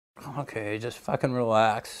Okay, just fucking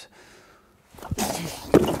relax. I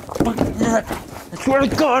swear to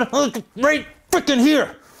God, I look right freaking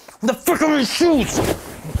here. The fuck are my shoes?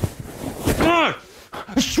 God,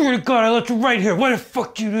 I swear to God, I left it right here. Why the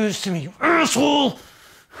fuck you do this to me, you asshole?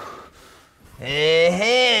 Hey,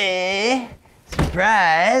 hey,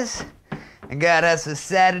 surprise. I got us a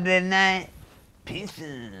Saturday night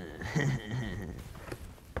pizza.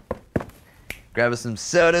 Grab us some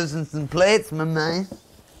sodas and some plates, my man.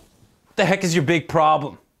 What the heck is your big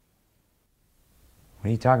problem? What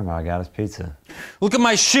are you talking about? I got us pizza. Look at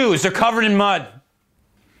my shoes, they're covered in mud.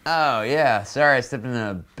 Oh, yeah, sorry, I stepped in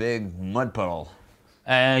a big mud puddle.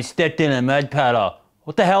 I stepped in a mud puddle.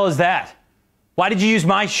 What the hell is that? Why did you use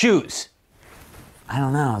my shoes? I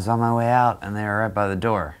don't know, I was on my way out and they were right by the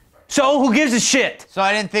door. So, who gives a shit? So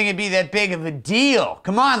I didn't think it'd be that big of a deal.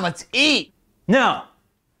 Come on, let's eat. No.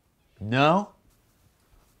 No?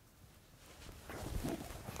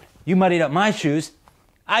 You muddied up my shoes.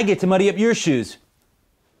 I get to muddy up your shoes.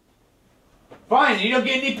 Fine, you don't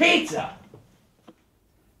get any pizza.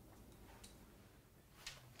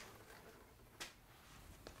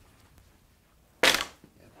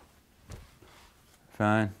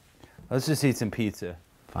 Fine. Let's just eat some pizza.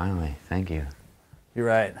 Finally, thank you. You're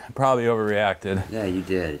right. I probably overreacted. Yeah, you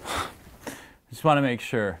did. Just want to make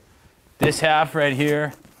sure. This half right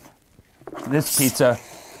here, this pizza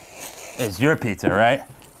is your pizza, right?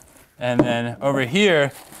 And then over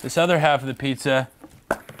here, this other half of the pizza.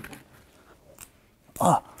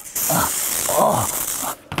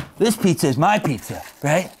 This pizza is my pizza,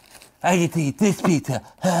 right? I get to eat this pizza.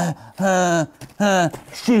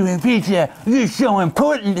 Stealing pizza, you're so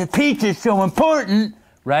important, the pizza's so important,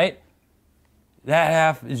 right? That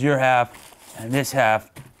half is your half, and this half,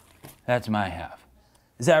 that's my half.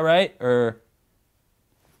 Is that right? Or